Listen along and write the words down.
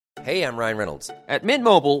Hey, I'm Ryan Reynolds. At Mint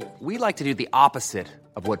Mobile, we like to do the opposite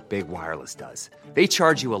of what Big Wireless does. They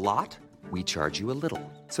charge you a lot, we charge you a little.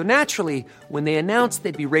 So naturally, when they announced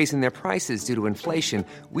they'd be raising their prices due to inflation,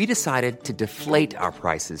 we decided to deflate our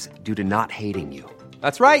prices due to not hating you.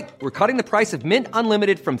 That's right. We're cutting the price of Mint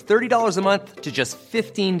Unlimited from $30 a month to just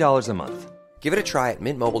 $15 a month. Give it a try at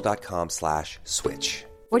mintmobile.com/switch.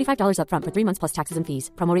 $45 up front for 3 months plus taxes and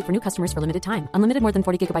fees. Promo rate for new customers for limited time. Unlimited more than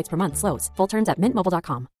 40 gigabytes per month. Slows full terms at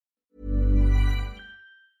mintmobile.com.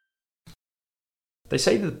 They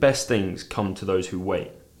say that the best things come to those who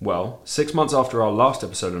wait. Well, 6 months after our last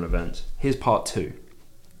episode on events, here's part 2.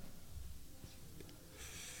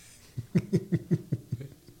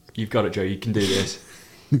 You've got it, Joe. You can do this.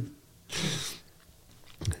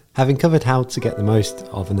 Having covered how to get the most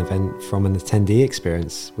of an event from an attendee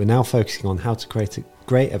experience, we're now focusing on how to create a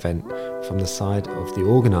great event from the side of the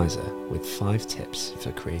organiser with 5 tips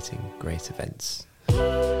for creating great events.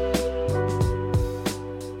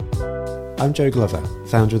 I'm Joe Glover,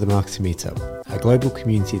 founder of the Marketing Meetup, a global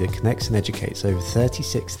community that connects and educates over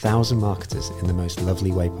 36,000 marketers in the most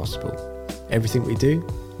lovely way possible. Everything we do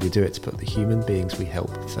it to put the human beings we help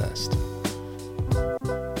first.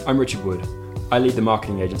 I'm Richard Wood. I lead the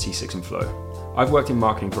marketing agency Six and Flow. I've worked in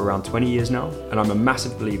marketing for around 20 years now, and I'm a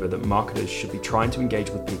massive believer that marketers should be trying to engage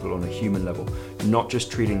with people on a human level, not just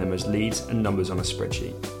treating them as leads and numbers on a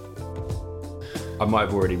spreadsheet. I might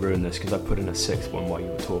have already ruined this because I put in a 6th one while you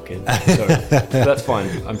were talking, so that's fine.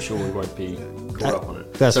 I'm sure we won't be caught up on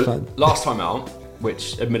it. That's fine. Last time out,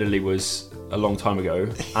 which admittedly was a long time ago,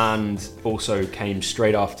 and also came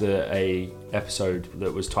straight after a episode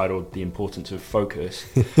that was titled The Importance of Focus.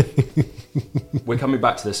 We're coming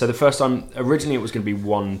back to this. So the first time, originally it was going to be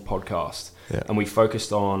one podcast, and we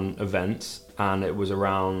focused on events, and it was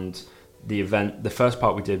around the event. The first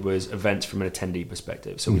part we did was events from an attendee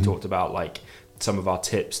perspective. So we talked about like some of our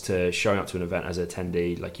tips to showing up to an event as an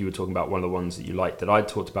attendee. Like you were talking about, one of the ones that you liked that I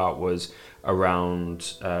talked about was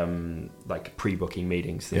around like pre-booking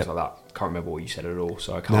meetings, things like that. Can't remember what you said at all,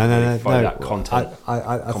 so I can't follow that content.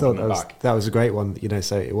 I thought that was a great one. You know,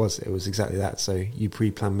 so it was exactly that. So you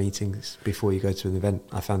pre-plan meetings before you go to an event.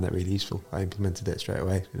 I found that really useful. I implemented it straight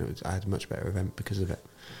away. You know, I had a much better event because of it.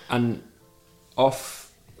 And on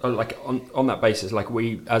that basis, like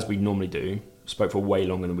as we normally do, spoke for way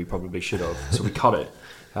longer than we probably should have. So we cut it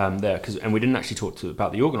there and we didn't actually talk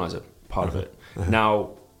about the organizer part of it.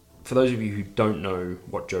 Now, for those of you who don't know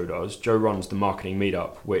what Joe does, Joe runs the Marketing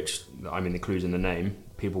Meetup, which, I mean, the clue's in the name,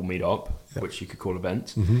 people meet up, which you could call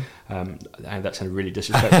events. And that sounded really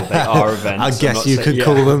disrespectful. They are events. I guess you could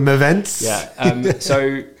call them events. Yeah.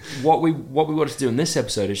 So what we wanted to do in this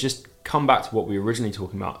episode is just come back to what we were originally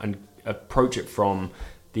talking about and approach it from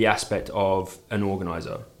the aspect of an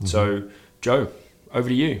organizer. So, Joe, over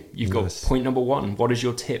to you. You've got point number 1. What is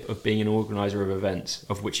your tip of being an organizer of events,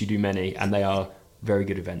 of which you do many, and they are very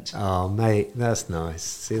good events? Oh, mate, that's nice.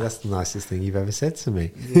 See, that's the nicest thing you've ever said to me.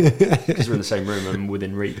 Because we're in the same room and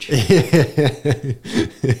within reach. Yeah,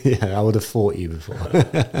 I would have fought you before.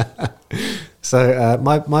 So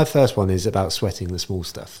my first one is about sweating the small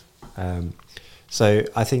stuff. So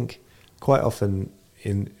I think quite often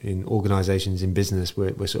in organisations, in business,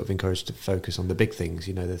 we're sort of encouraged to focus on the big things,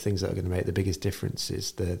 you know, the things that are going to make the biggest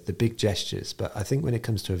differences, the big gestures. But I think when it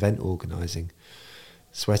comes to event organising,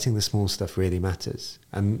 sweating the small stuff really matters.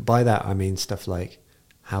 And by that, I mean stuff like,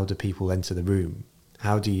 how do people enter the room?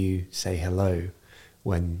 How do you say hello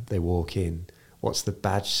when they walk in? What's the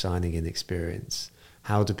badge signing in experience?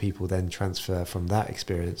 How do people then transfer from that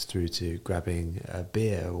experience through to grabbing a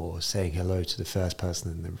beer or saying hello to the first person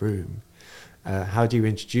in the room? How do you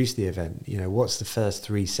introduce the event? You know, what's the first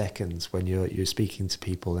 3 seconds when you're speaking to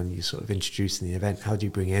people and you're sort of introducing the event? How do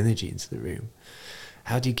you bring energy into the room?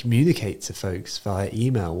 How do you communicate to folks via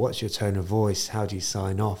email? What's your tone of voice? How do you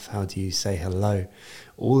sign off? How do you say hello?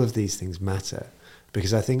 All of these things matter,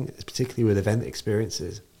 because I think, particularly with event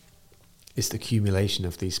experiences, it's the accumulation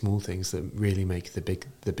of these small things that really make the big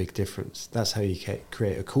difference. That's how you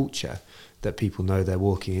create a culture that people know they're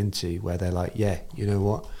walking into, where they're like, yeah, you know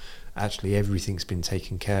what? Actually, everything's been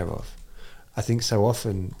taken care of. I think so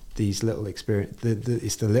often these little it's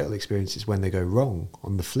the little experiences when they go wrong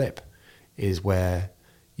on the flip is where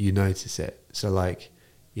you notice it. So like,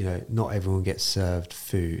 you know, not everyone gets served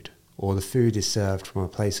food, or the food is served from a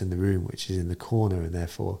place in the room which is in the corner, and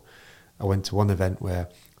therefore I went to one event where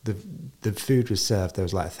the food was served, there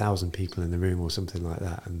was like 1,000 people in the room or something like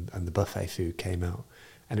that, and the buffet food came out,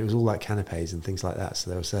 and it was all like canapes and things like that, so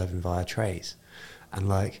they were serving via trays, and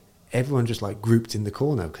like everyone just like grouped in the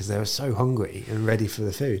corner because they were so hungry and ready for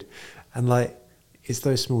the food. And like, it's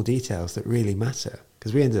those small details that really matter.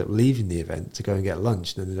 because we ended up leaving the event to go and get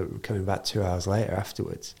lunch and ended up coming back 2 hours later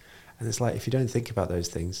afterwards. And it's like, if you don't think about those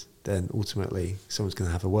things, then ultimately someone's going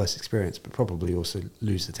to have a worse experience, but probably also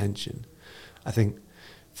lose attention. I think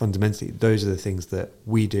fundamentally, those are the things that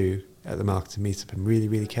we do at the Marketing Meetup and really,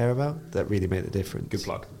 really care about, that really make the difference. Good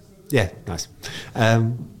plug. Yeah, nice.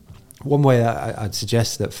 One way I'd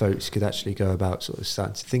suggest that folks could actually go about sort of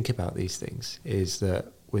starting to think about these things is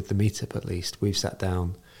that with the Meetup, at least, we've sat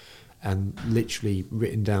down and literally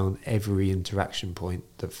written down every interaction point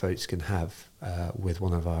that folks can have with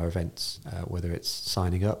one of our events, whether it's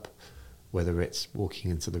signing up, whether it's walking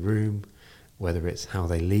into the room, whether it's how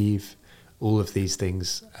they leave. All of these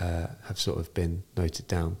things have sort of been noted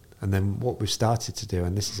down. And then what we've started to do,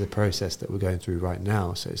 and this is a process that we're going through right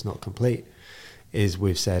now, so it's not complete, is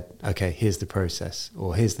we've said, okay, here's the process,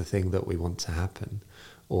 or here's the thing that we want to happen,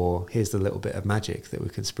 or here's the little bit of magic that we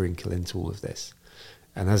can sprinkle into all of this.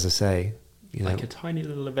 And as I say, you know, like a tiny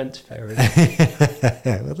little event fair.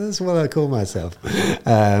 Well, that's what I call myself.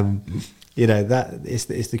 You know, that it's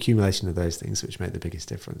the accumulation of those things which make the biggest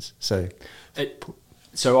difference. So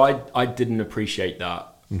I didn't appreciate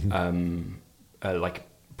that like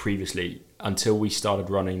previously until we started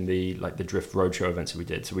running the Drift Roadshow events that we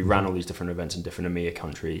did. So we ran all these different events in different EMEA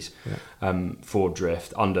countries for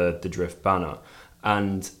Drift under the Drift banner.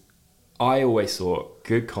 And I always thought,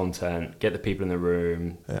 good content, get the people in the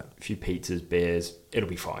room, a few pizzas, beers, it'll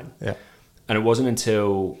be fine. Yeah. And it wasn't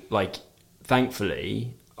until, like,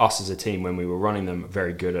 thankfully, us as a team, when we were running them,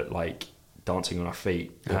 very good at, like, dancing on our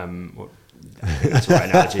feet. I think that's the right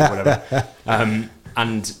analogy, whatever.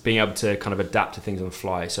 And being able to kind of adapt to things on the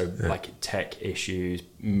fly. So like tech issues,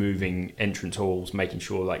 moving entrance halls, making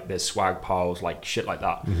sure like there's swag piles, like shit like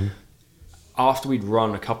that. Mm-hmm. After we'd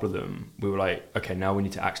run a couple of them, we were like, okay, now we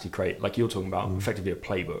need to actually create, like you're talking about, effectively a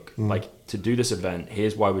playbook. Like, to do this event,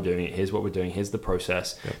 here's why we're doing it, here's what we're doing, here's the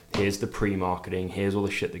process, here's the pre-marketing, here's all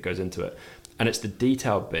the shit that goes into it. And it's the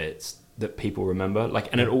detailed bits that people remember.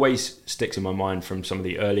 Like, and it always sticks in my mind from some of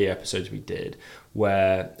the early episodes we did,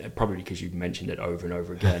 where, probably because you've mentioned it over and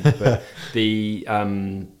over again, but the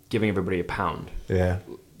giving everybody £1. Yeah.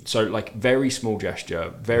 So, like, very small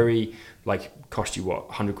gesture, very, like, cost you what,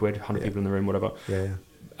 100 quid, 100 people in the room, whatever. Yeah.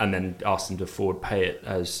 And then ask them to forward pay it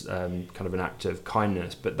as kind of an act of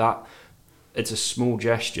kindness. But that, it's a small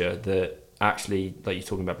gesture that actually, like you're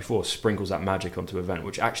talking about before, sprinkles that magic onto an event,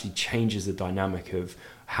 which actually changes the dynamic of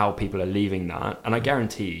how people are leaving that. And I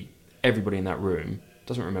guarantee everybody in that room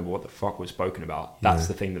doesn't remember what the fuck was spoken about. That's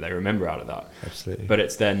the thing that they remember out of that. Absolutely. But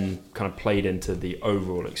it's then kind of played into the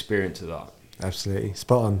overall experience of that. Absolutely.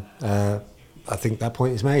 Spot on. I think that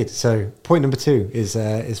point is made. So point number 2 is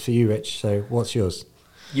for you, Rich. So what's yours?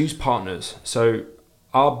 Use partners. So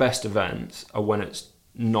our best events are when it's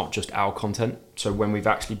not just our content. So when we've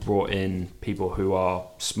actually brought in people who are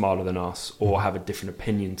smarter than us or have a different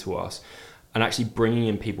opinion to us, and actually bringing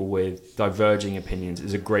in people with diverging opinions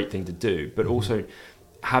is a great thing to do. But also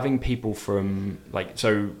having people from, like,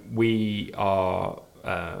 so we are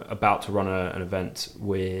about to run an event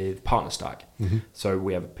with PartnerStack. So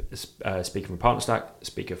we have a speaker from PartnerStack, a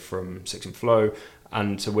speaker from Six and Flow,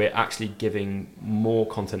 and so we're actually giving more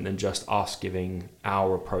content than just us giving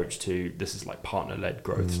our approach to, this is like partner-led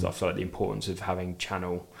growth stuff, so like the importance of having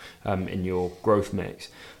channel in your growth mix.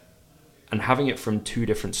 And having it from 2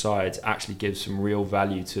 different sides actually gives some real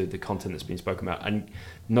value to the content that's been spoken about. And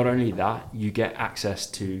not only that, you get access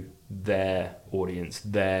to their audience,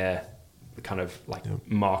 their kind of like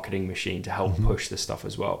marketing machine to help push this stuff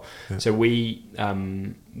as well. So we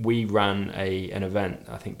ran an event,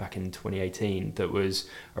 I think back in 2018, that was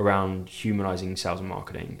around humanizing sales and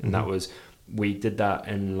marketing, and that was, we did that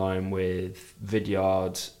in line with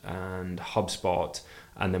Vidyard and HubSpot,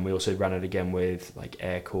 and then we also ran it again with like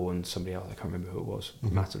Aircall and somebody else, I can't remember who it was,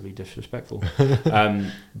 massively disrespectful.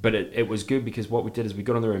 But it was good because what we did is we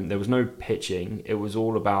got in the room, there was no pitching, it was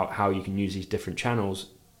all about how you can use these different channels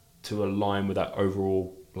to align with that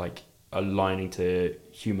overall, like, aligning to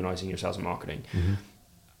humanizing your sales and marketing.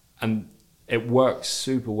 And it worked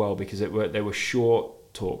super well because they were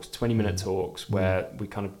short talks, 20-minute talks, where we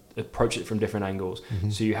kind of approached it from different angles.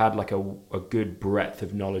 So you had like a good breadth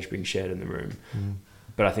of knowledge being shared in the room.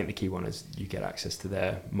 But I think the key one is you get access to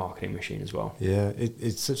their marketing machine as well. Yeah,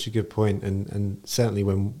 it's such a good point. And certainly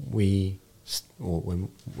when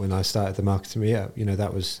when I started the Marketing Meetup, you know,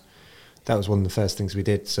 that was one of the first things we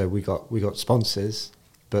did. So we got sponsors,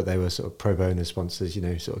 but they were sort of pro bono sponsors, you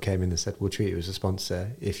know, sort of came in and said, we'll treat you as a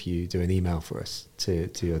sponsor if you do an email for us to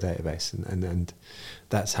your database. And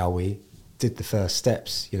that's how we did the first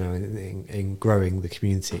steps, you know, in growing the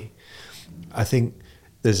community. I think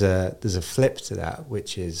there's a flip to that,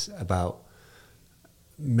 which is about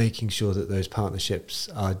making sure that those partnerships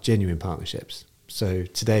are genuine partnerships. So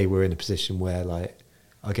today we're in a position where like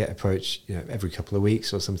I get approached, every couple of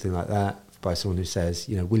weeks or something like that by someone who says,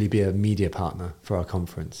 will you be a media partner for our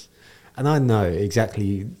conference? And I know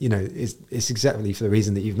exactly, it's exactly for the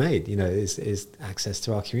reason that you've made, is access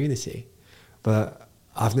to our community. But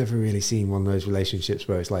I've never really seen one of those relationships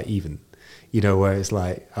where it's like even, where it's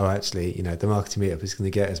like, oh, actually, the marketing meetup is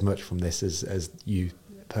going to get as much from this as you,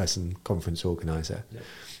 person, conference organizer. Yep.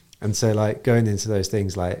 And so like going into those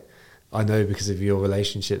things, like I know because of your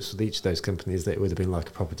relationships with each of those companies that it would have been like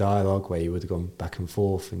a proper dialogue where you would have gone back and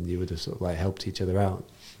forth and you would have sort of like helped each other out.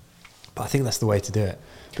 But I think that's the way to do it,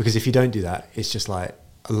 because if you don't do that, it's just like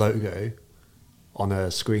a logo on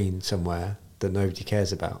a screen somewhere that nobody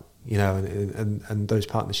cares about, and those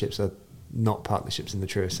partnerships are not partnerships in the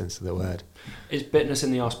truest sense of the word. It's bitterness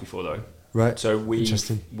in the arse before though. Right. So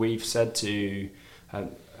we've said to,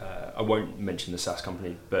 I won't mention the SaaS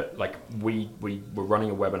company, but like we were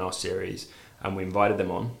running a webinar series and we invited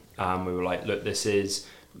them on. We were like, look, this is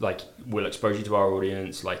like, we'll expose you to our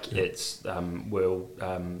audience. Like it's, we'll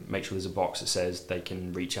make sure there's a box that says they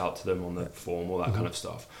can reach out to them on the form, all that kind of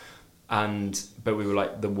stuff. But we were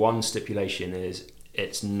like, the one stipulation is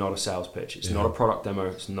it's not a sales pitch. It's not a product demo.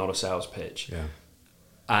 It's not a sales pitch. Yeah.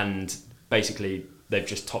 And basically they've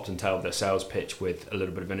just topped and tailed their sales pitch with a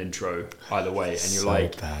little bit of an intro either way. And you're so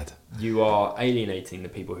like, bad. You are alienating the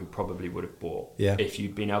people who probably would have bought. Yeah. If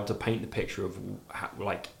you'd been able to paint the picture of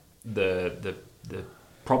like the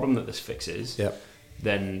problem that this fixes,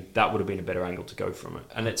 then that would have been a better angle to go from it.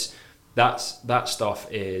 And that stuff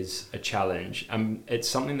is a challenge. And it's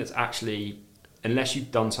something that's actually, unless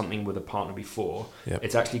you've done something with a partner before,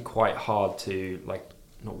 it's actually quite hard to like,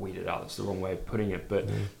 not weed it out, that's the wrong way of putting it, but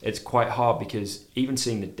it's quite hard because even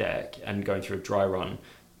seeing the deck and going through a dry run,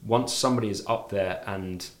 once somebody is up there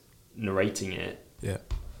and narrating it,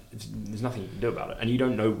 there's nothing you can do about it, and you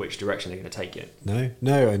don't know which direction they're going to take it.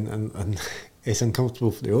 No, and it's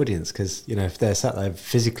uncomfortable for the audience because if they're sat there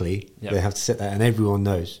physically, they have to sit there, and everyone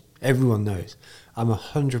knows. I'm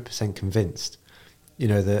 100% convinced,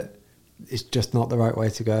 that it's just not the right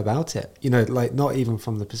way to go about it. Like not even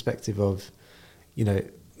from the perspective of,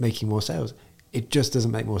 making more sales. It just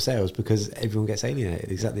doesn't make more sales because everyone gets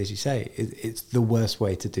alienated, exactly as you say. It's the worst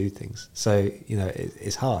way to do things. So,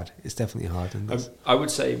 it's hard. It's definitely hard. And I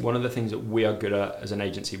would say one of the things that we are good at as an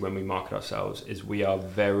agency when we market ourselves is we are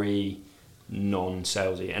very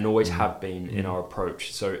non-salesy and always have been in our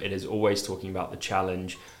approach. So it is always talking about the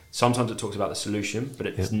challenge. Sometimes it talks about the solution, but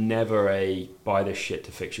it's never a buy this shit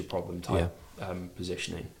to fix your problem type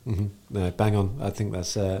positioning. Mm-hmm. No, bang on. I think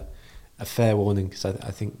that's a fair warning because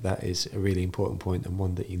I think that is a really important point and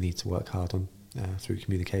one that you need to work hard on through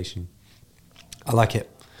communication. I like it.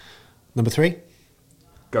 Number 3?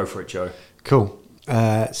 Go for it, Joe. Cool.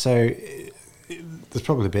 So there's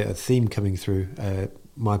probably a bit of theme coming through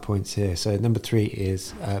my points here. So number 3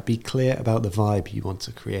 is be clear about the vibe you want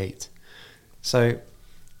to create. So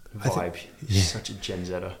vibe. You're such a Gen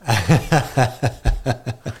Zer.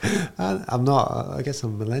 I'm not. I guess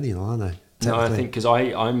I'm a millennial, aren't I? No, I think because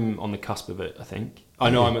I'm on the cusp of it. I think I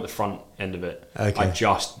know I'm at the front end of it. Okay. I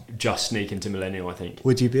just sneak into millennial. I think.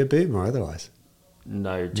 Would you be a boomer otherwise?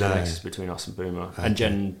 No, Gen X is between us and boomer, and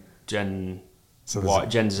Gen Y,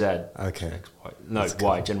 Gen Z. Okay. X, y. No,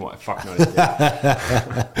 Y, Gen Y. Fuck no.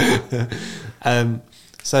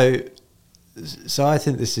 So I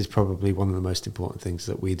think this is probably one of the most important things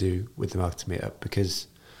that we do with the Marketing Meetup because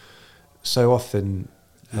so often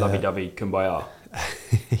lovey-dovey kumbaya.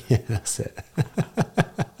 Yeah, that's it.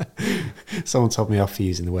 Someone told me off for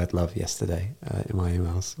using the word love yesterday in my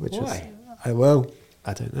emails. Why?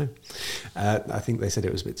 I don't know. I think they said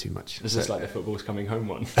it was a bit too much. Is this like the football's coming home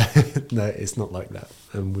one? No, it's not like that.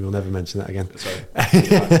 And we will never mention that again. Sorry.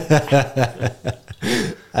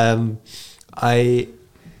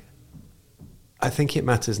 I think it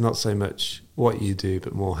matters not so much what you do,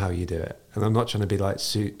 but more how you do it. And I'm not trying to be like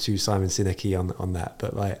too Simon Sinek-y on that,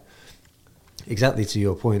 but like exactly to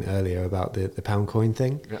your point earlier about the pound coin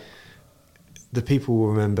thing. Yeah. The people will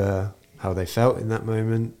remember how they felt in that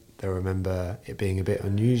moment. They'll remember it being a bit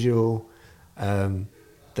unusual.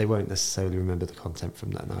 They won't necessarily remember the content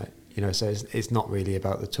from that night. So it's not really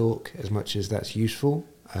about the talk as much as that's useful.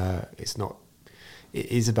 It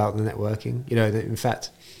is about the networking. In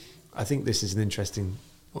fact, I think this is an interesting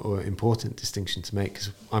or important distinction to make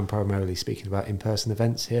because I'm primarily speaking about in-person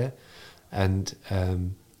events here, and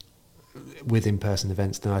with in-person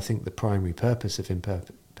events, now I think the primary purpose of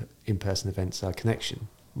in-person events are connection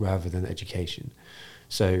rather than education.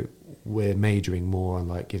 So we're majoring more on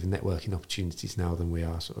like giving networking opportunities now than we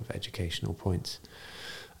are sort of educational points.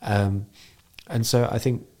 And And so I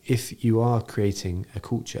think if you are creating a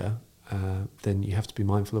culture, then you have to be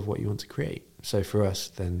mindful of what you want to create. So for us,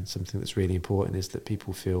 then something that's really important is that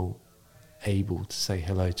people feel able to say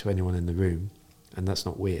hello to anyone in the room, and that's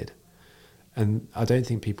not weird. And I don't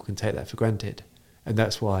think people can take that for granted. And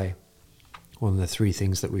that's why one of the 3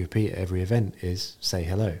 things that we repeat at every event is say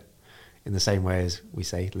hello, in the same way as we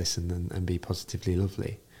say listen and be positively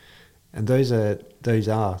lovely. And those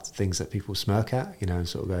are things that people smirk at, and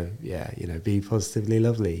sort of go, yeah, be positively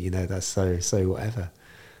lovely, that's so whatever.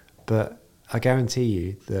 But I guarantee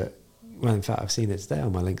you that, well, in fact, I've seen it today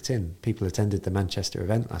on my LinkedIn. People attended the Manchester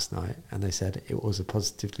event last night and they said it was a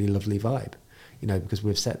positively lovely vibe, because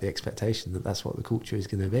we've set the expectation that that's what the culture is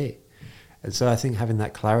going to be. And so I think having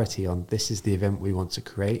that clarity on this is the event we want to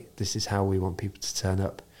create, this is how we want people to turn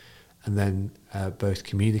up, and then both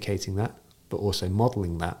communicating that, but also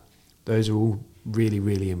modelling that, those are all really,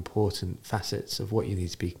 really important facets of what you need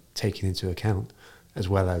to be taking into account, as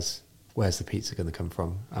well as where's the pizza going to come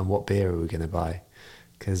from and what beer are we going to buy.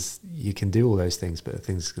 Because you can do all those things, but the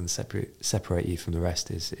thing that's going to separate you from the rest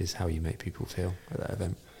is how you make people feel at that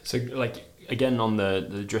event. So, again, on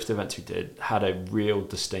the Drift events we did, had a real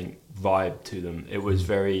distinct vibe to them. It was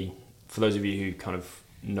very, for those of you who kind of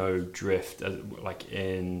know Drift,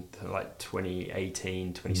 in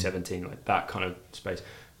 2018, 2017, like that kind of space,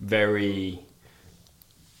 very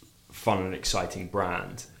fun and exciting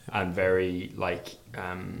brand, and very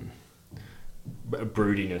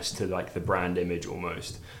broodiness to the brand image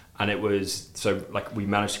almost. And it was so we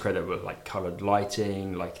managed to create that with coloured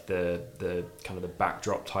lighting, the kind of the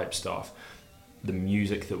backdrop type stuff, the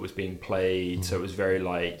music that was being played. So it was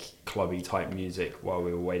very clubby type music while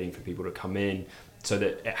we were waiting for people to come in, so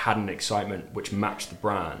that it had an excitement which matched the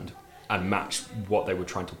brand and matched what they were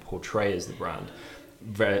trying to portray as the brand.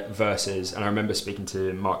 Versus, and I remember speaking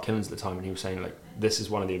to Mark Killens at the time, and he was saying this is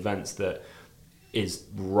one of the events that is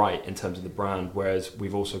right in terms of the brand, whereas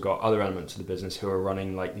we've also got other elements of the business who are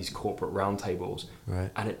running these corporate roundtables, right,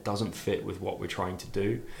 and it doesn't fit with what we're trying to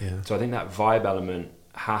do. Yeah. So I think that vibe element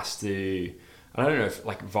has to, and I don't know if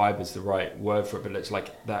vibe is the right word for it, but it's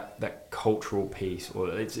that cultural piece, or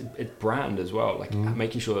it's brand as well,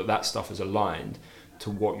 making sure that stuff is aligned to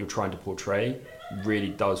what you're trying to portray really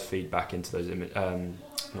does feed back into those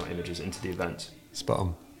into the events. Spot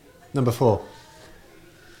on. Number 4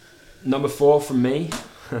 from me,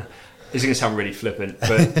 this is going to sound really flippant,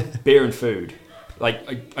 but beer and food.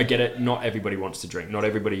 I get it, not everybody wants to drink. Not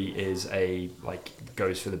everybody is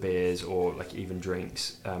goes for the beers or even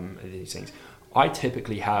drinks these things. I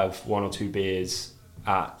typically have 1 or 2 beers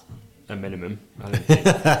at a minimum. I don't think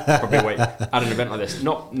probably wait at an event like this.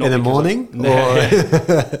 Not in the morning,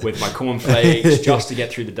 with my cornflakes just to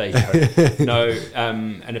get through the day. No,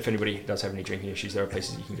 and if anybody does have any drinking issues, there are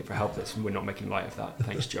places you can get for help. We're not making light of that.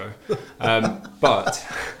 Thanks, Joe. But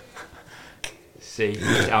see,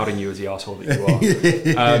 just outing you as the arsehole that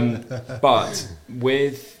you are. But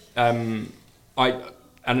with at an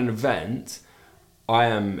event, I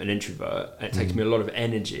am an introvert, and it takes me a lot of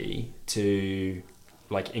energy to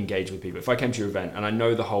engage with people. If I came to your event and I know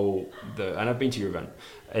and I've been to your event,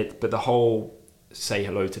 but the whole say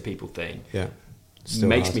hello to people thing,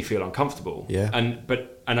 makes me feel uncomfortable. Yeah. And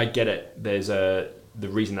I get it. There's the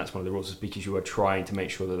reason that's one of the rules is because you are trying to make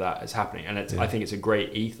sure that is happening, and I think it's a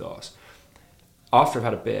great ethos. After I've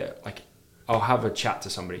had a beer, I'll have a chat to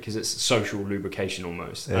somebody because it's social lubrication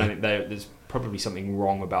almost, and I think there's probably something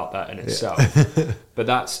wrong about that in itself. But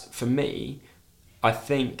that's, for me, I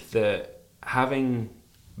think that having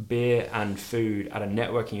beer and food at a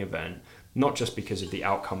networking event, not just because of the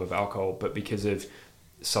outcome of alcohol, but because of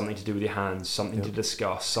something to do with your hands, something to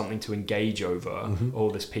discuss, something to engage over. Oh,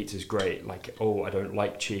 this pizza's great. Oh, I don't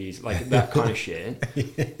like cheese. That kind of shit.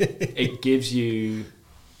 It gives you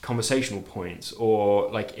conversational points,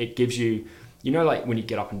 or it gives you, when you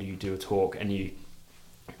get up and you do a talk and you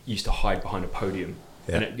used to hide behind a podium.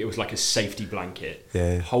 Yeah. And it was like a safety blanket.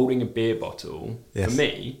 Yeah. Holding a beer bottle, yes. for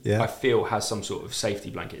me, I feel has some sort of safety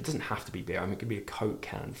blanket. It doesn't have to be beer. I mean, it could be a Coke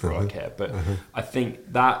can for all I care. But I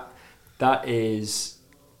think that is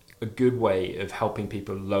a good way of helping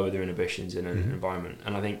people lower their inhibitions in an environment.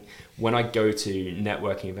 And I think when I go to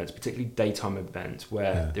networking events, particularly daytime events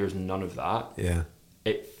where there is none of that,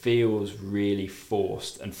 it feels really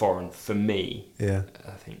forced and foreign for me. Yeah,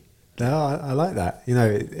 I think. No, I like that.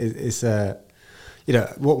 It's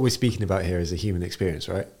what we're speaking about here is a human experience,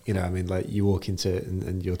 right? I mean, you walk into it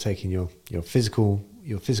and you're taking your physical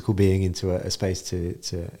being into a space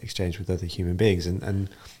to exchange with other human beings, and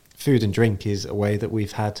food and drink is a way that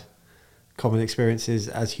we've had common experiences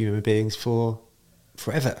as human beings for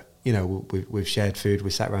forever. We've shared food,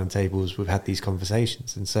 we've sat around tables, we've had these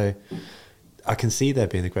conversations, and so I can see there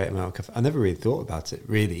being a great amount of. I never really thought about it,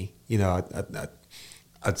 really. You know,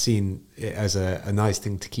 I'd seen it as a nice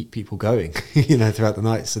thing to keep people going, you know, throughout the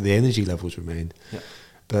night, so the energy levels remained. Yeah.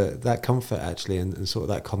 But that comfort actually, and sort of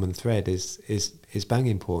that common thread is bang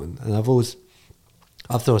important. And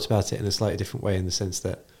I've thought about it in a slightly different way, in the sense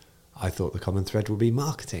that I thought the common thread would be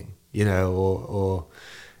marketing, you know, or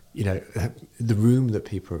you know, the room that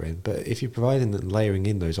people are in. But if you're providing and layering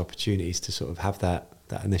in those opportunities to sort of have that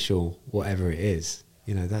initial whatever it is,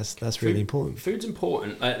 you know, that's really important. Food's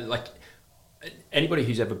important. Like anybody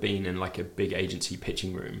who's ever been in like a big agency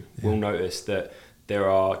pitching room will notice that there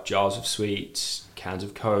are jars of sweets, cans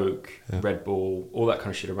of Coke, Red Bull, all that kind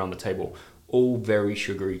of shit around the table, all very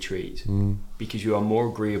sugary treats, because you are more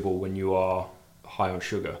agreeable when you are high on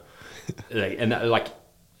sugar.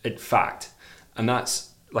 Fact. And that's,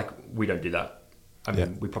 like, we don't do that. I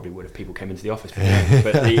mean, we probably would if people came into the office.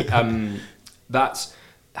 But that's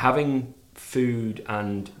having food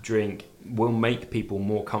and drink will make people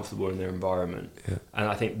more comfortable in their environment. Yeah. And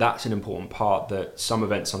I think that's an important part that some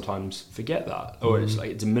events sometimes forget that. Or it's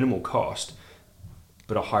like, it's a minimal cost,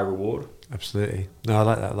 but a high reward. Absolutely. No, I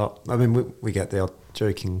like that a lot. I mean, we get the odd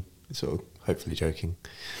joking, sort of, hopefully joking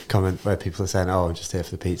comment where people are saying, "Oh, I'm just here for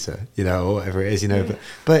the pizza," you know, or whatever it is, you know.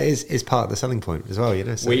 But it's part of the selling point as well, you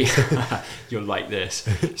know. So. You're like this.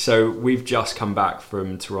 So we've just come back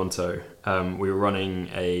from Toronto. We were running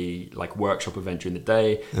a workshop event during the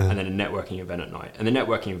day, and then a networking event at night. And the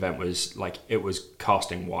networking event was it was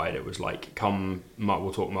casting wide. It was like, come,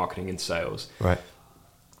 we'll talk marketing and sales. Right.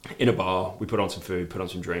 In a bar, we put on some food, put on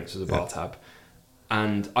some drinks as a bar tab.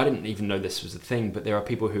 And I didn't even know this was a thing, but there are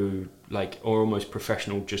people who are almost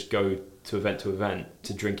professional, just go to event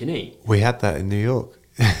to drink and eat. We had that in New York.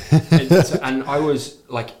 and I was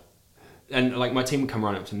like, my team would come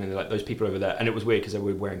running up to me and they're like, those people over there. And it was weird because they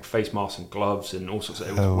were wearing face masks and gloves and all sorts of,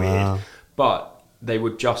 it was weird. Wow. But they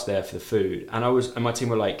were just there for the food. And my team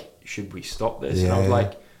were like, should we stop this? And I was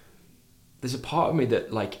like, there's a part of me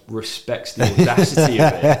that respects the audacity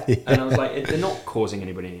of it. And I was like, they're not causing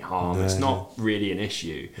anybody any harm. No, it's not really an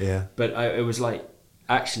issue. Yeah. But it was like,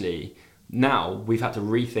 actually, now we've had to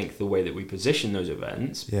rethink the way that we position those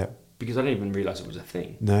events. Yeah. Because I didn't even realise it was a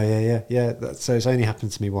thing. No, yeah. So it's only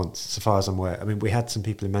happened to me once, so far as I'm aware. I mean, we had some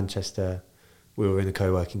people in Manchester. We were in a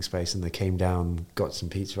co-working space, and they came down, got some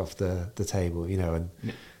pizza off the table, you know, and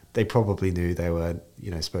they probably knew they were,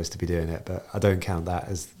 you know, supposed to be doing it, but I don't count that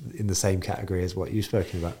as in the same category as what you've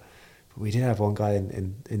spoken about. But we did have one guy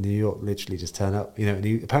in New York literally just turn up, you know, and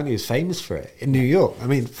apparently he was famous for it in New York. I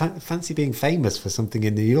mean, fancy being famous for something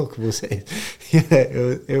in New York, we'll say.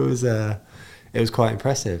 It was quite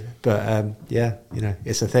impressive. But you know,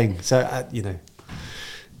 it's a thing. So you know,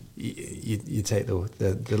 you take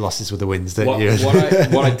the losses with the wins, don't you?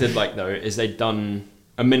 What I did like though is they'd done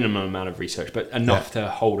a minimum amount of research, but enough to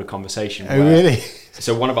hold a conversation. Oh, really?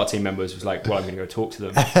 So one of our team members was like, well, I'm going to go talk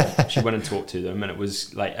to them. She went and talked to them, and it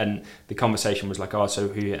was like, and the conversation was like, oh, so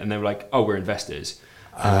who? And they were like, oh, we're investors.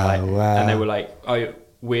 And wow. And they were like, oh,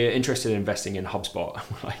 we're interested in investing in HubSpot.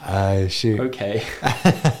 We're like, oh, shoot. Okay. I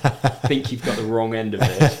think you've got the wrong end of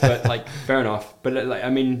this, but fair enough. But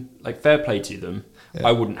I mean, fair play to them. Yeah.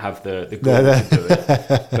 I wouldn't have the goal to do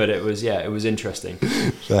it, but it was interesting.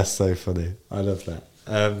 That's so funny. I love that.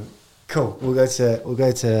 Cool. We'll go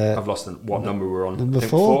to. I've lost what number we're on. Number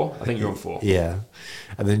 4. I think you're on 4. Yeah,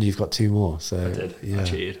 and then you've got 2 more. So I did. Yeah, I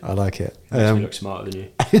cheated. I like it. Makes me look smarter than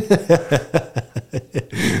you.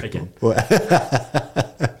 Again.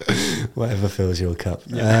 Whatever fills your cup.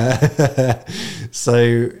 Yeah.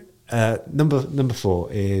 So number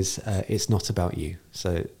 4 is it's not about you.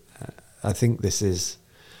 So I think this is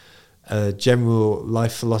a general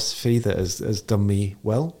life philosophy that has done me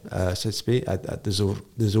well, so to speak.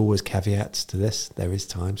 There's always caveats to this. There is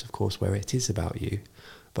times, of course, where it is about you,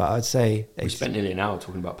 but I'd say we spent nearly an hour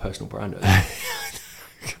talking about personal brand. Yeah.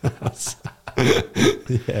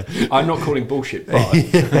 I'm not calling bullshit,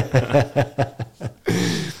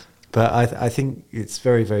 but I think it's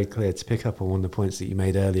very, very clear, to pick up on one of the points that you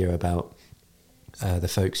made earlier about the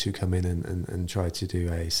folks who come in and try to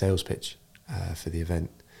do a sales pitch for the event.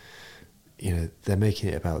 You know, they're making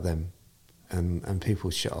it about them, and people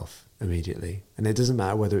shut off immediately. And it doesn't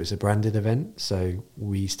matter whether it's a branded event. So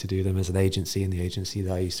we used to do them as an agency in the agency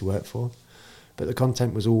that I used to work for, but the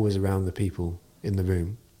content was always around the people in the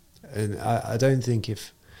room. And I don't think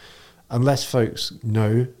unless folks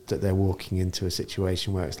know that they're walking into a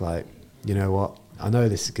situation where it's like, you know what, I know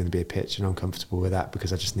this is going to be a pitch and I'm comfortable with that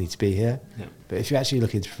because I just need to be here. Yeah. But if you're actually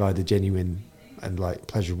looking to provide a genuine and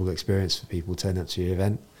pleasurable experience for people turning up to your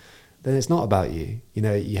event, then it's not about you. You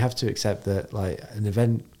know, you have to accept that an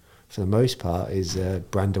event for the most part, is a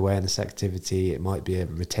brand awareness activity. It might be a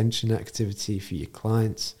retention activity for your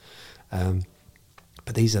clients.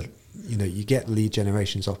 But these are, you get lead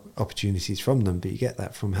generations opportunities from them, but you get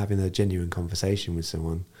that from having a genuine conversation with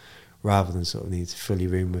someone, rather than sort of need to fill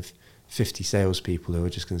your room with 50 salespeople who are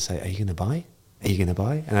just going to say, are you going to buy? Are you going to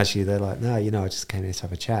buy? And actually they're like, no, I just came here to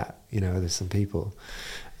have a chat, there's some people.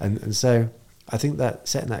 And so I think that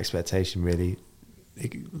setting that expectation really,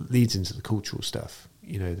 it leads into the cultural stuff,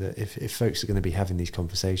 that if folks are going to be having these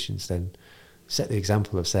conversations, then set the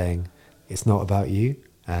example of saying, it's not about you,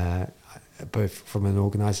 both from an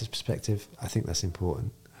organiser's perspective. I think that's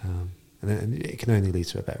important. And it can only lead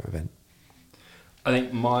to a better event. I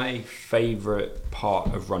think my favourite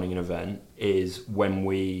part of running an event is when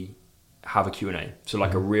we have a Q&A. So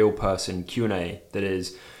like a real person Q&A that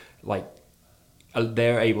is like,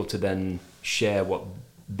 they're able to then share what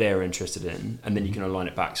they're interested in, and then you can align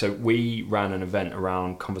it back. So we ran an event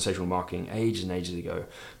around conversational marketing ages and ages ago,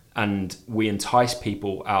 and we entice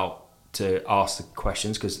people out to ask the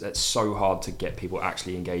questions because it's so hard to get people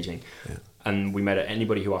actually engaging. Yeah. And we made it,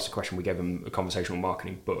 anybody who asked a question, we gave them a conversational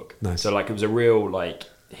marketing book. Nice. So like it was a real like,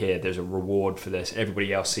 here, there's a reward for this.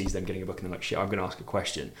 Everybody else sees them getting a book and they're like, shit, I'm going to ask a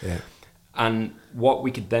question. Yeah. And what we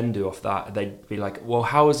could then do off that, they'd be like, well,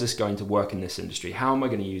 how is this going to work in this industry? How am I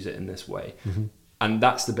going to use it in this way? Mm-hmm. And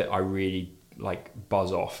that's the bit I really like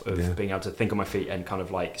buzz off of, being able to think on my feet and kind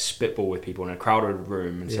of like spitball with people in a crowded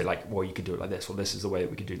room and say like, well, you could do it like this, or this is the way that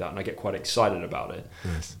we could do that. And I get quite excited about it.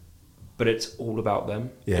 Nice. But it's all about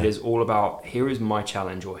them. Yeah. It is all about, here is my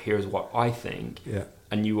challenge, or here's what I think. Yeah.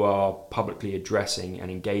 And you are publicly addressing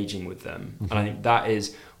and engaging with them. Mm-hmm. And I think that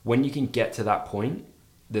is, when you can get to that point,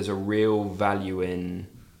 there's a real value in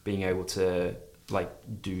being able to like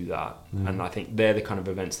do that. And I think they're the kind of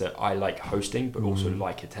events that I like hosting, but also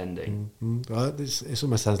like attending. Well, it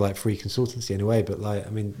almost sounds like free consultancy in a way, but like, I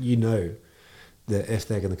mean, that if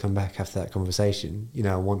they're going to come back after that conversation,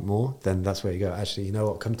 and want more, then that's where you go. Actually, you know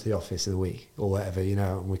what? Come to the office in a week or whatever,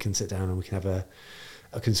 and we can sit down and we can have a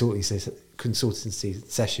consultancy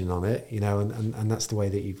session on it, and that's the way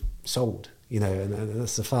that you've sold, and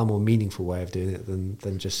that's a far more meaningful way of doing it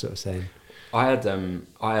than just sort of saying. I had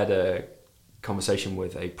a conversation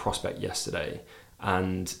with a prospect yesterday,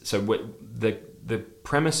 and so the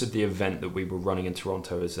premise of the event that we were running in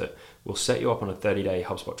Toronto is that we'll set you up on a 30-day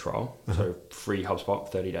HubSpot trial, so free HubSpot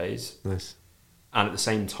 30 days. Nice. And at the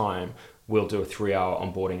same time, we'll do a 3-hour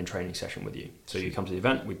onboarding and training session with you. So you come to the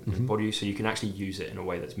event, we onboard you, so you can actually use it in a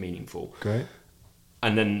way that's meaningful. Great.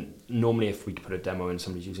 And then normally if we put a demo and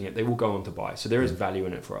somebody's using it, they will go on to buy. So there is value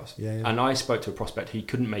in it for us. Yeah. And I spoke to a prospect who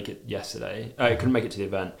couldn't make it yesterday. Couldn't make it to the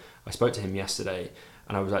event. I spoke to him yesterday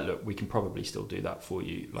and I was like, look, we can probably still do that for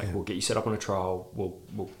you. Like we'll get you set up on a trial.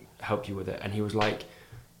 We'll help you with it. And he was like,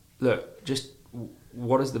 look, just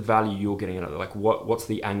what is the value you're getting out of it? Like what's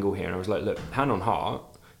the angle here? And I was like, look, hand on heart,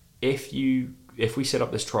 if we set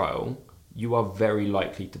up this trial, you are very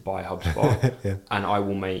likely to buy HubSpot and I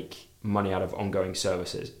will make money out of ongoing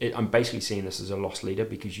services. I'm basically seeing this as a loss leader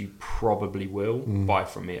because you probably will buy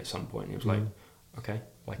from me at some point. And he was like, okay,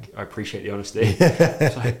 like I appreciate the honesty.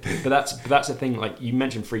 But that's the thing. Like you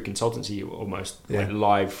mentioned free consultancy, almost like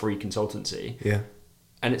live free consultancy. Yeah.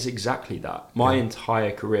 And it's exactly that. My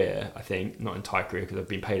entire career, I think, not entire career because I've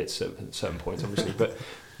been paid at certain points, obviously, but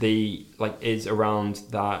is around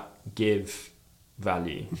that give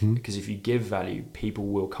value, because if you give value, people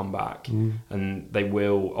will come back and they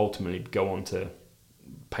will ultimately go on to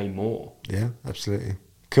pay more. Yeah, absolutely.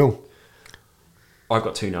 Cool. I've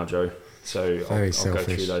got 2 now, Joe, so I'll go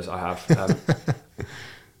through those. I have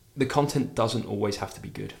the content doesn't always have to be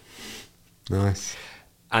good. Nice.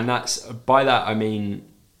 And that's, by that I mean,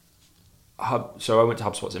 so I went to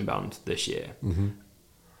HubSpot's Inbound this year,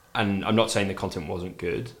 and I'm not saying the content wasn't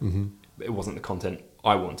good. It wasn't the content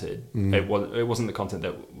I wanted. It wasn't the content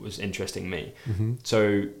that was interesting me.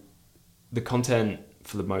 So the content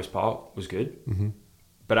for the most part was good,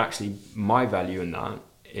 but actually my value in that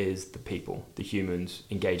is the people, the humans,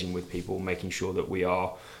 engaging with people, making sure that we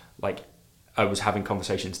are like, I was having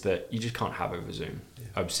conversations that you just can't have over Zoom.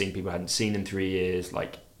 I've seen people I hadn't seen in 3 years,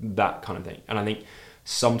 like that kind of thing. And I think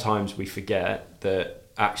sometimes we forget that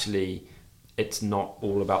actually it's not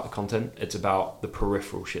all about the content, it's about the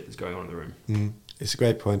peripheral shit that's going on in the room. It's a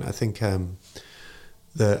great point. I think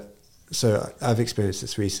so I've experienced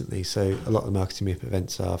this recently. So a lot of the Marketing Meetup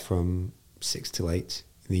events are from 6 till 8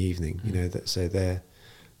 in the evening, so they're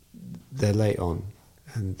late on.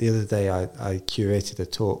 And the other day I curated a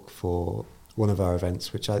talk for one of our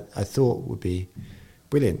events, which I thought would be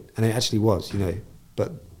brilliant. And it actually was,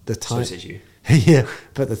 but the time... So is you. Yeah,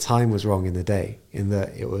 but the time was wrong in the day, in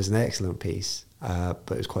that it was an excellent piece.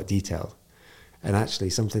 but it was quite detailed. And actually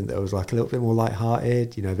something that was like a little bit more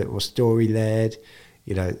lighthearted, you know, a bit more story-led,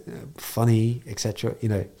 you know, funny, etc. You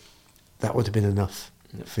know, that would have been enough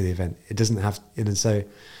for the event. It doesn't have, and so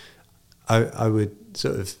I would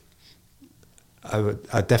sort of,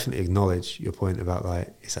 I definitely acknowledge your point about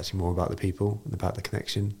like it's actually more about the people and about the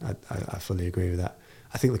connection. I fully agree with that.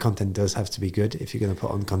 I think the content does have to be good if you're going to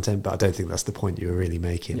put on content, but I don't think that's the point you were really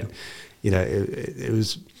making. Yeah. You know, it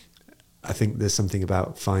was. I think there's something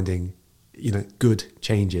about finding, you know, good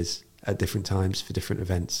changes at different times for different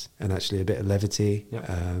events, and actually a bit of levity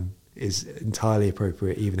is entirely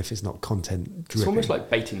appropriate, even if it's not content driven. It's almost like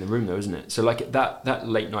baiting the room, though, isn't it? So like that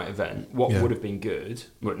late night event, what would have been good,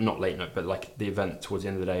 well, not late night, but like the event towards the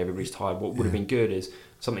end of the day, everybody's tired. What would have been good is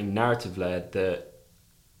something narrative led that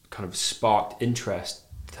kind of sparked interest,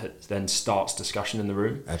 that then starts discussion in the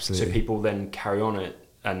room. Absolutely. So people then carry on it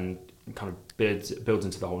and kind of builds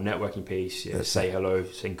into the whole networking piece. Yeah, say hello,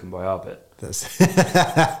 sing kumbaya bit. That's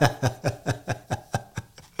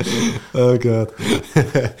oh god.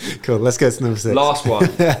 Cool, let's go to number 6. Last one.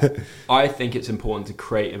 I think it's important to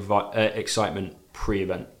create excitement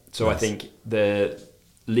pre-event. So I think the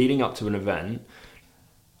leading up to an event,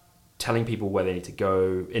 telling people where they need to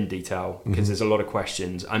go in detail, because there's a lot of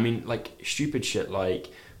questions. I mean, like stupid shit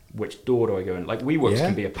like, which door do I go in? Like WeWorks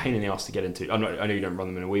can be a pain in the ass to get into. I know you don't run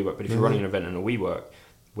them in a WeWork, but if you're running an event in a WeWork,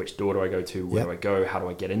 which door do I go to? Where do I go? How do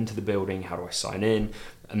I get into the building? How do I sign in?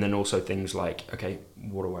 And then also things like, okay,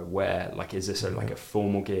 what do I wear? Like, is this like a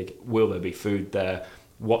formal gig? Will there be food there?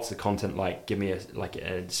 What's the content like? Give me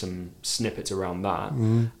some snippets around that,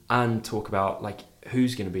 and talk about like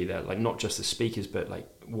who's going to be there. Like not just the speakers, but like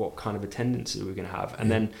what kind of attendance are we going to have? And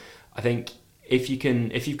then I think if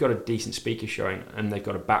you've got a decent speaker showing and they've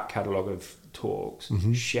got a back catalogue of talks,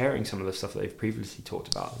 sharing some of the stuff that they've previously talked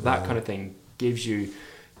about, that kind of thing gives you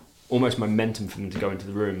almost momentum for them to go into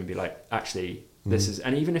the room and be like, actually, this is,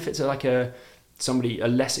 and even if it's like a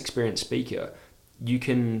less experienced speaker, you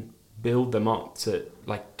can build them up to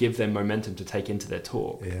like give them momentum to take into their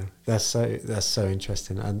talk. Yeah, that's so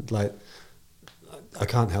interesting, and like I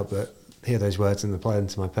can't help but hear those words and apply them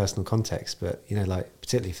to my personal context. But you know, like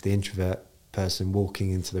particularly for the introvert person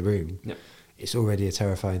walking into the room, it's already a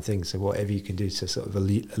terrifying thing. So whatever you can do to sort of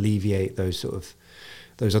alleviate those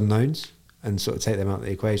unknowns and sort of take them out of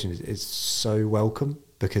the equation is so welcome,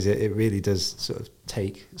 because it really does sort of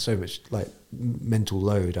take so much like mental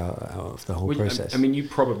load out of the whole process. I mean, you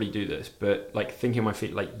probably do this, but like thinking on my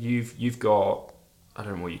feet, like you've got, I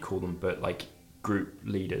don't know what you call them, but like group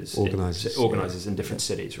leaders, organisers in different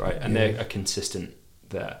cities, right? And they're consistent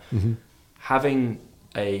there. Having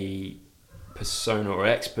a persona or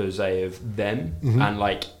expose of them and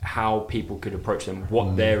like how people could approach them,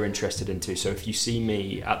 what they're interested into. So if you see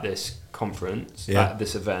me at this conference, at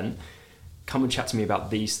this event, come and chat to me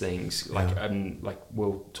about these things, like and like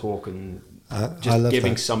we'll talk, and just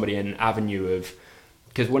giving somebody an avenue of,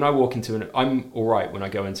 because when I walk into I'm all right when I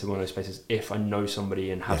go into one of those places if I know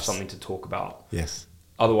somebody and have something to talk about.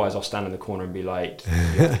 Otherwise I'll stand in the corner and be like, you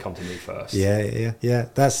have to come to me first.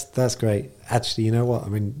 That's great. Actually, you know what, I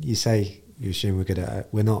mean, you assume we're good at it.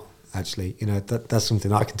 We're not actually. You know, that's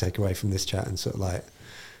something I can take away from this chat and sort of like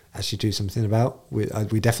actually do something about. We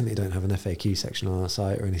definitely don't have an FAQ section on our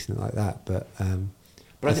site or anything like that, but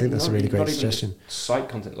I think that's a really great suggestion. Site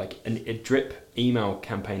content, like a drip email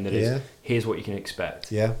campaign that is, here's what you can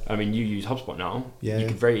expect. I mean, you use HubSpot now. You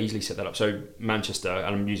could very easily set that up. So Manchester,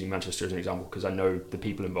 and I'm using Manchester as an example because I know the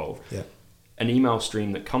people involved. An email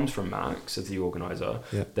stream that comes from Max as the organizer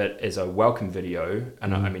that is a welcome video,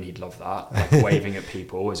 and I mean, he'd love that, like waving at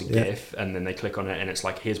people as a GIF, and then they click on it and it's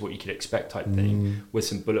like, here's what you could expect type thing, with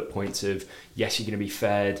some bullet points of, yes, you're going to be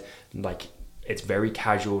fed, like it's very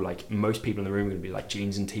casual, like most people in the room are going to be like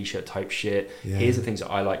jeans and t-shirt type shit. Here's the things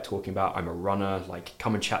that I like talking about. I'm a runner, like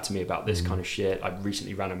come and chat to me about this kind of shit. I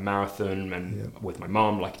recently ran a marathon and with my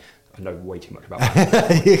mom, like I know way too much about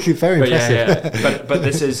that. You're very impressive. But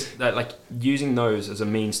this is like using those as a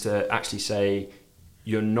means to actually say,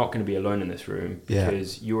 you're not going to be alone in this room,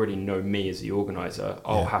 because you already know me as the organizer.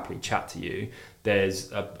 I'll happily chat to you.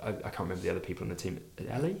 There's I can't remember the other people in the team.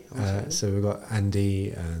 Ellie? So we've got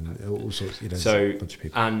Andy and all sorts, you know, a bunch of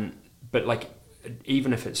people. But like,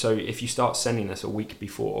 even if if you start sending this a week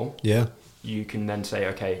before, you can then say,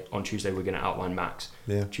 okay, on Tuesday we're going to outline Max.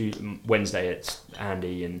 Wednesday it's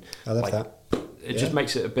Andy, and I love that. It just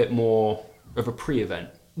makes it a bit more of a pre-event.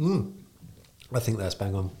 I think that's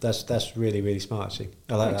bang on. That's really, really smart, actually.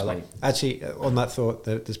 I like that a lot. Actually, on that thought,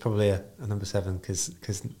 there's probably a number 7, because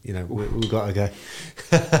you know we've got to go,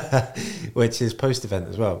 which is post-event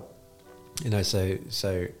as well. You know, so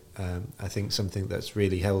I think something that's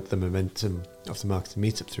really held the momentum of the Marketing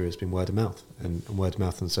Meetup through has been word of mouth and word of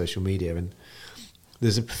mouth on social media. And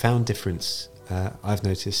there's a profound difference I've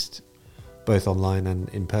noticed both online and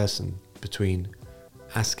in person between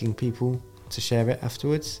asking people to share it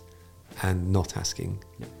afterwards and not asking.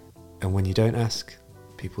 Yep. And when you don't ask,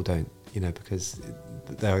 people don't, because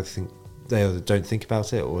they either don't think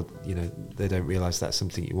about it, or they don't realise that's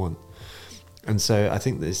something you want. And so I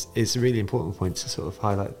think it's a really important point to sort of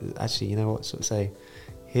highlight that actually, sort of say,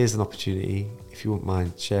 here's an opportunity, if you wouldn't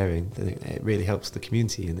mind sharing, then it really helps the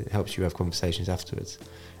community and it helps you have conversations afterwards.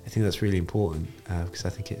 I think that's really important because I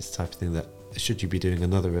think it's the type of thing that, should you be doing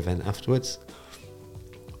another event afterwards,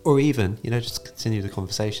 or even, just continue the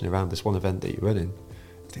conversation around this one event that you're running,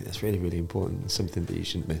 I think that's really, really important and something that you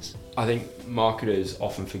shouldn't miss. I think marketers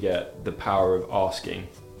often forget the power of asking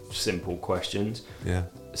simple questions. Yeah.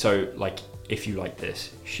 So, like, if you like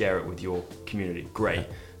this, share it with your community. Great.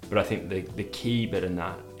 Yeah. But I think the key bit in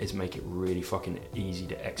that is make it really fucking easy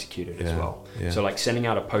to execute it as well. Yeah. So, like, sending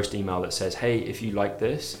out a post email that says, hey, if you like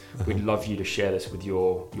this, we'd love you to share this with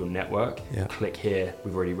your network. Yeah. Click here.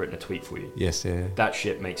 We've already written a tweet for you. Yes, yeah. That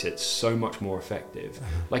shit makes it so much more effective.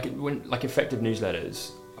 Like effective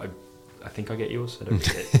newsletters, I think I get yours. I don't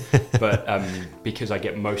get it, but because I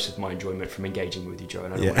get most of my enjoyment from engaging with you, Joe,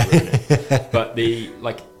 and I don't want to ruin it. But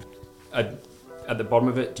at the bottom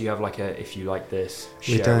of it, do you have like a, if you like this,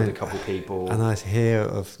 share with a couple of people? And I hear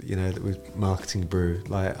of, with Marketing Brew,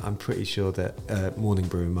 like I'm pretty sure that Morning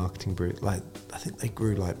Brew and Marketing Brew, like I think they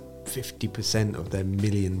grew like 50% of their 1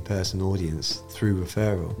 million person audience through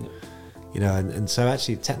referral. Yeah. And so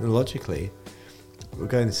actually technologically, we're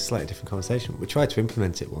going into a slightly different conversation. We tried to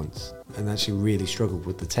implement it once and actually really struggled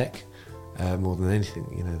with the tech more than anything.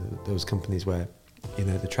 There was companies where,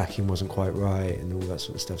 the tracking wasn't quite right and all that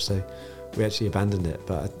sort of stuff. So we actually abandoned it.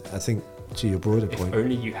 But I think to your broader point... If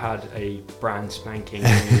only you had a brand spanking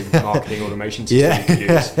new marketing automation system you could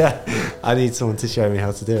use. I need someone to show me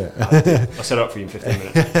how to do it. I'll set it up for you in 15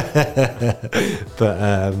 minutes.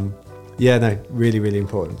 But... really, really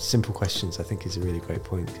important. Simple questions, I think, is a really great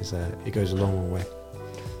point because it goes a long, long way.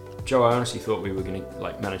 Joe, I honestly thought we were going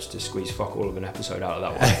to manage to squeeze fuck all of an episode out of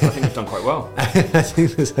that one. I think we've done quite well. I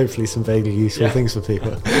think there's hopefully some vaguely useful things for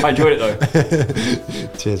people. I enjoyed it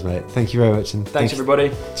though. Cheers, mate. Thank you very much. And thanks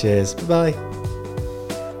everybody. Cheers. Bye-bye.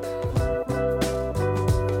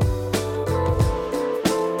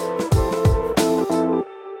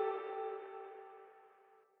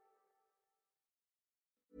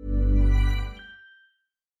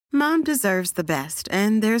 Mom deserves the best,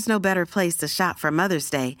 and there's no better place to shop for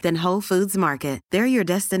Mother's Day than Whole Foods Market. They're your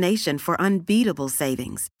destination for unbeatable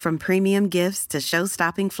savings, from premium gifts to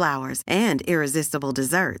show-stopping flowers and irresistible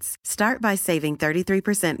desserts. Start by saving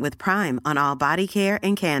 33% with Prime on all body care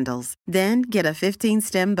and candles. Then get a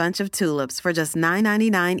 15-stem bunch of tulips for just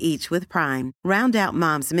 $9.99 each with Prime. Round out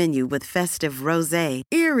Mom's menu with festive rosé,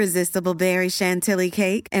 irresistible berry chantilly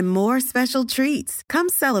cake, and more special treats. Come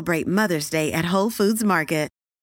celebrate Mother's Day at Whole Foods Market.